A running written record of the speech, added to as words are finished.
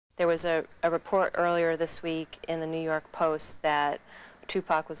There was a report earlier this week in the New York Post that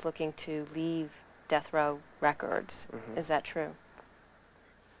Tupac was looking to leave Death Row Records. Mm-hmm. Is that true?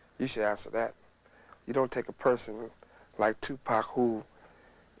 You should answer that. You don't take a person like Tupac who,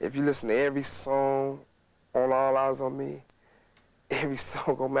 if you listen to every song on All Eyes on Me, every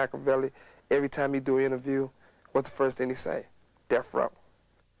song on Machiavelli, every time he do an interview, what's the first thing he say? Death Row.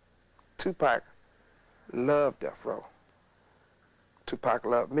 Tupac loved Death Row. Tupac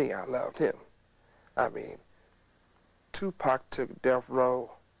loved me, I loved him. I mean, Tupac took Death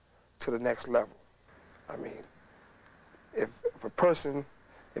Row to the next level. I mean,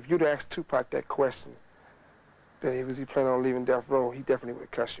 if you'd asked Tupac that question, that was he planning on leaving Death Row, he definitely would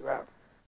have cussed you out.